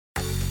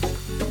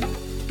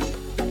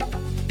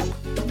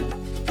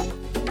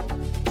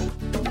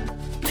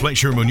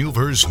pleasure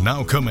maneuvers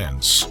now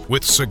commence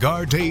with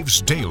Cigar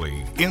Dave's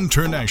Daily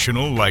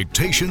International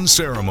Lightation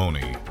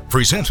Ceremony.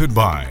 Presented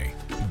by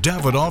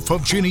Davidoff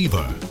of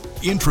Geneva.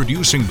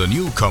 Introducing the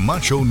new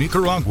Camacho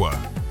Nicaragua.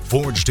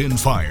 Forged in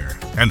fire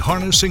and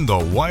harnessing the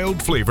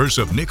wild flavors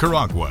of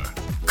Nicaragua.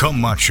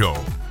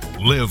 Camacho.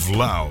 Live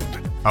loud.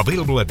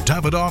 Available at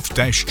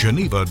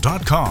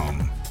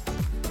Davidoff-Geneva.com.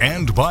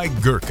 And by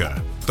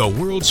Gurkha, the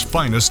world's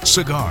finest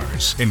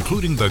cigars,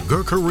 including the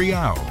Gurkha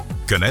Real.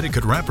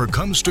 Connecticut wrapper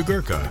comes to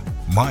Gurkha.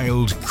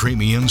 Mild,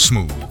 creamy, and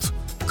smooth.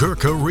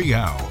 Gurkha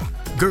Real.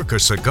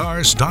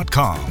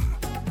 GurkhaCigars.com.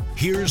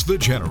 Here's the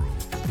General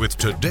with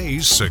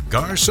today's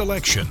cigar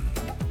selection.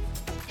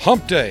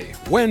 Hump Day,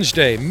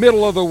 Wednesday,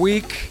 middle of the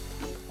week.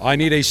 I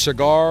need a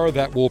cigar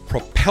that will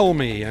propel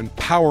me and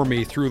power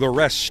me through the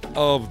rest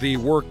of the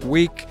work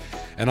week,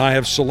 and I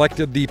have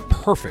selected the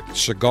perfect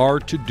cigar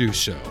to do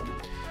so.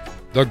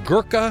 The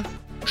Gurkha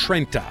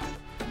Treinta.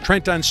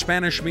 Treinta in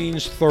Spanish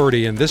means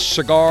 30, and this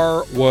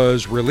cigar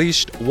was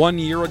released 1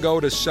 year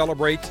ago to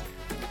celebrate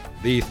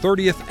the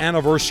 30th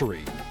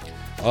anniversary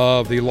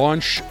of the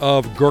launch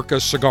of Gurkha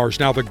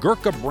cigars. Now, the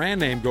Gurkha brand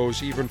name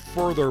goes even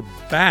further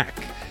back,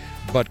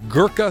 but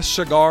Gurkha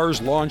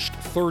cigars launched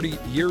 30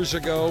 years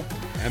ago,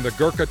 and the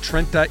Gurkha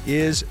Treinta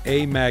is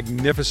a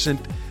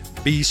magnificent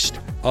beast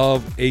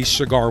of a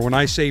cigar. When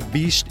I say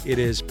beast, it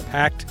is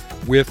packed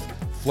with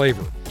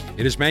flavor.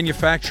 It is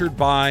manufactured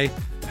by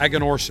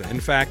Aganorsa. In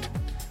fact,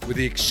 with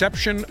the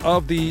exception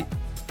of the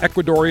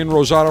Ecuadorian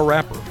Rosado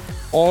wrapper,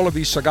 all of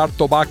the cigar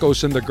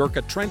tobaccos in the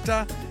Gurkha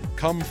Treinta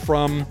come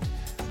from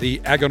the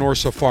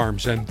Aganorsa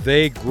farms, and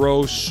they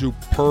grow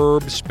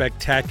superb,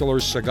 spectacular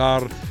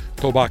cigar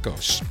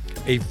tobaccos.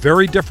 A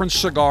very different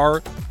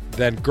cigar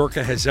than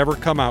Gurkha has ever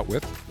come out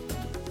with.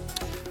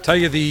 Tell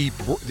you the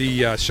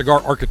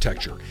cigar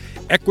architecture.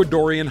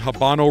 Ecuadorian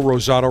Habano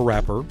Rosado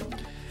wrapper.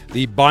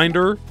 The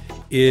binder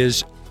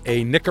is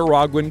a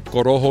Nicaraguan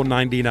Corojo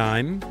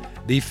 99.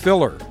 The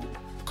filler,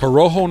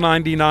 Corojo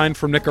 99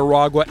 from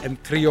Nicaragua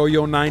and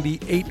Criollo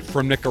 98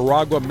 from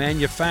Nicaragua,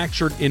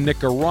 manufactured in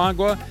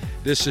Nicaragua.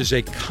 This is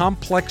a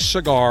complex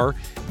cigar,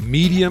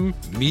 medium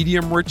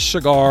rich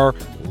cigar,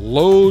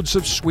 loads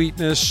of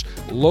sweetness,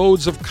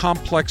 loads of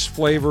complex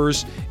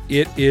flavors.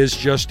 It is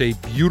just a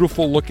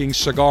beautiful looking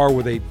cigar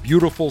with a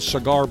beautiful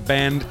cigar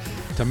band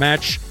to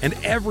match, and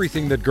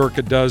everything that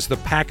Gurkha does, the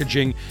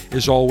packaging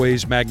is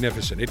always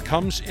magnificent. It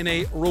comes in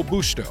a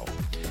Robusto,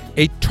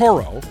 a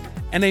Toro,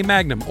 and a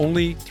Magnum,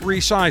 only 3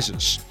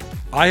 sizes.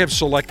 I have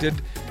selected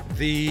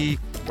the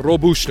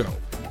Robusto,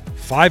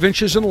 5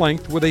 inches in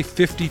length with a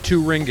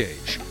 52 ring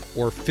gauge,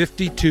 or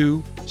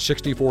 52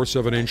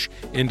 64/7 inch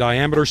in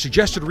diameter.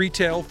 Suggested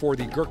retail for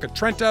the Gurkha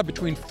Treinta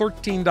between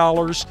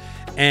 $13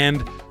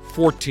 and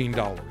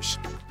 $14.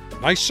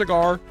 Nice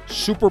cigar,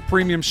 super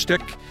premium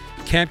stick.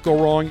 Can't go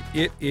wrong.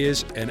 It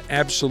is an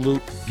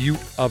absolute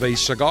beaut of a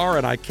cigar,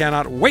 and I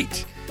cannot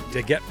wait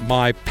to get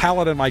my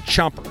palate and my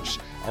chompers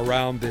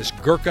around this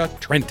Gurkha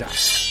Treinta.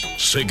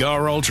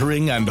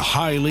 Cigar-altering and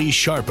highly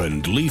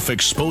sharpened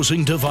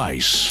leaf-exposing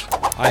device.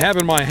 I have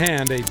in my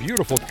hand a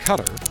beautiful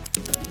cutter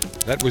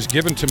that was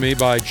given to me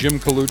by Jim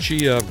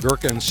Colucci of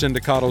Gurkha and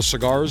Sindicato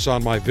Cigars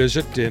on my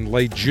visit in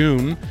late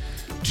June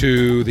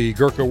to the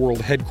Gurkha World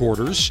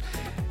headquarters.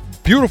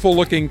 Beautiful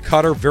looking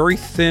cutter, very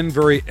thin,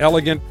 very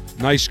elegant,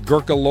 nice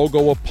Gurkha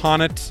logo upon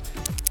it.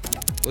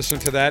 Listen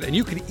to that, and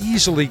you can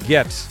easily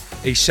get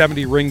a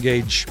 70 ring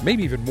gauge,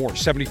 maybe even more,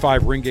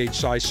 75 ring gauge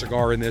size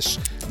cigar in this.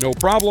 No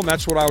problem.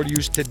 That's what I would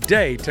use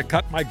today to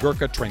cut my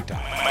Gurkha Treinta.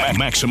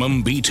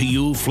 Maximum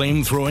BTU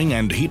flame-throwing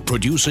and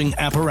heat-producing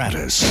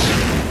apparatus.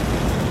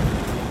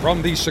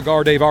 From the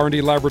Cigar Dave R&D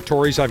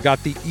Laboratories, I've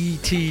got the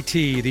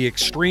ETT, the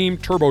Extreme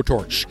Turbo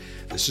Torch.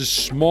 This is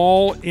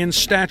small in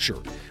stature,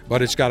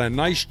 but it's got a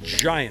nice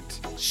giant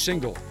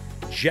single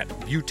jet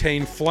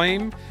butane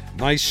flame,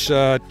 nice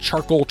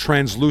charcoal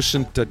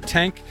translucent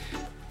tank.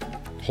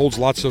 Holds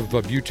lots of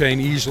butane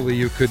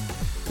easily.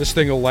 This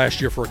thing will last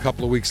you for a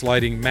couple of weeks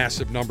lighting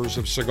massive numbers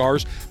of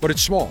cigars, but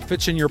it's small,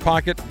 fits in your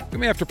pocket. You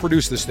may have to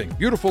produce this thing.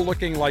 Beautiful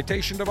looking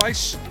lightation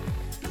device.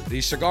 The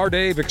Cigar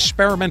Dave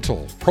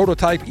Experimental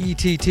Prototype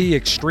ETT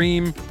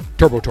Extreme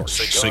Turbo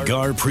Torch.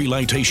 Cigar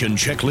pre-lightation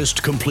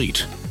checklist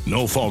complete.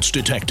 No faults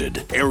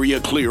detected.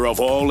 Area clear of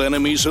all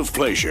enemies of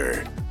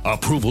pleasure.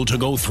 Approval to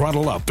go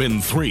throttle up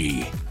in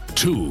 3,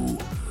 2,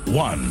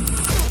 1.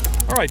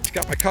 All right,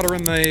 got my cutter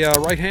in the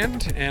right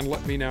hand, and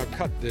let me now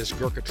cut this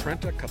Gurkha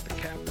Treinta. Cut the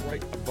cap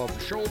right above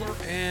the shoulder,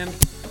 and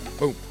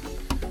boom.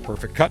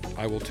 Perfect cut.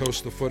 I will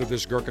toast the foot of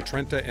this Gurkha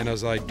Treinta, and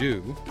as I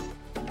do,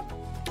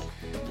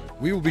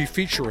 we will be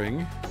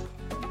featuring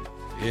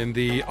in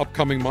the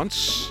upcoming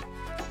months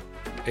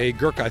a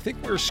Gurkha. I think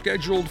we're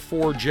scheduled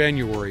for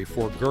January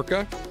for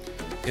Gurkha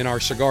in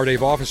our Cigar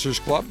Dave Officers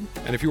Club.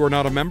 And if you are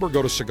not a member,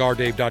 go to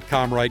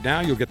CigarDave.com right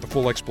now. You'll get the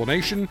full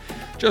explanation.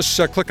 Just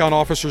click on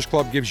Officers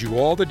Club, gives you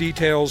all the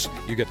details.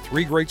 You get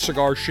 3 great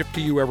cigars shipped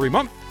to you every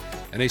month.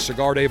 And a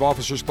Cigar Dave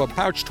Officers Club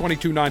pouch,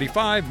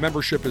 $22.95.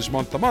 Membership is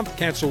month to month.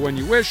 Cancel when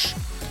you wish.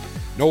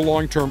 No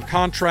long-term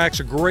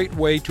contracts. A great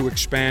way to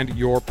expand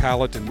your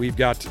palate. And we've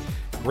got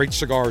Great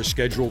cigar is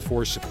scheduled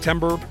for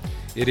September.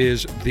 It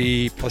is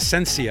the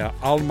Plasencia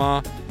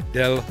Alma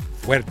del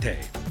Fuerte.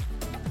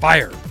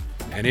 Fire.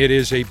 And it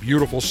is a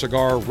beautiful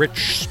cigar,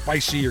 rich,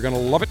 spicy. You're going to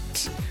love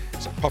it.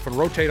 It's a puff and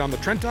rotate on the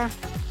Trenta.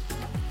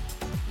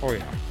 Oh,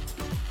 yeah.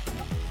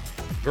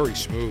 Very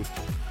smooth.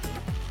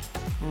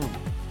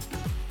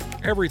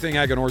 Everything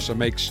Aganorsa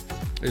makes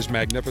is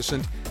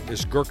magnificent.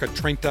 This Gurkha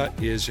Trenta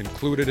is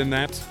included in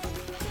that.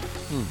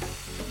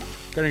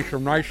 Getting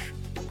some nice,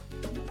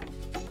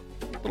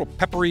 little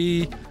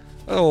peppery,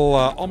 little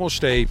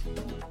almost a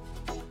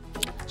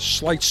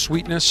slight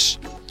sweetness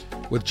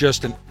with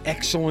just an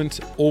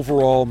excellent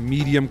overall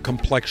medium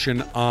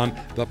complexion on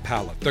the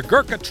palate. The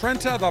Gurkha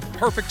Trenta, the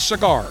perfect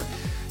cigar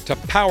to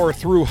power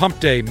through hump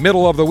day,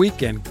 middle of the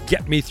week, and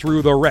get me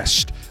through the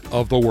rest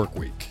of the work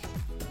week.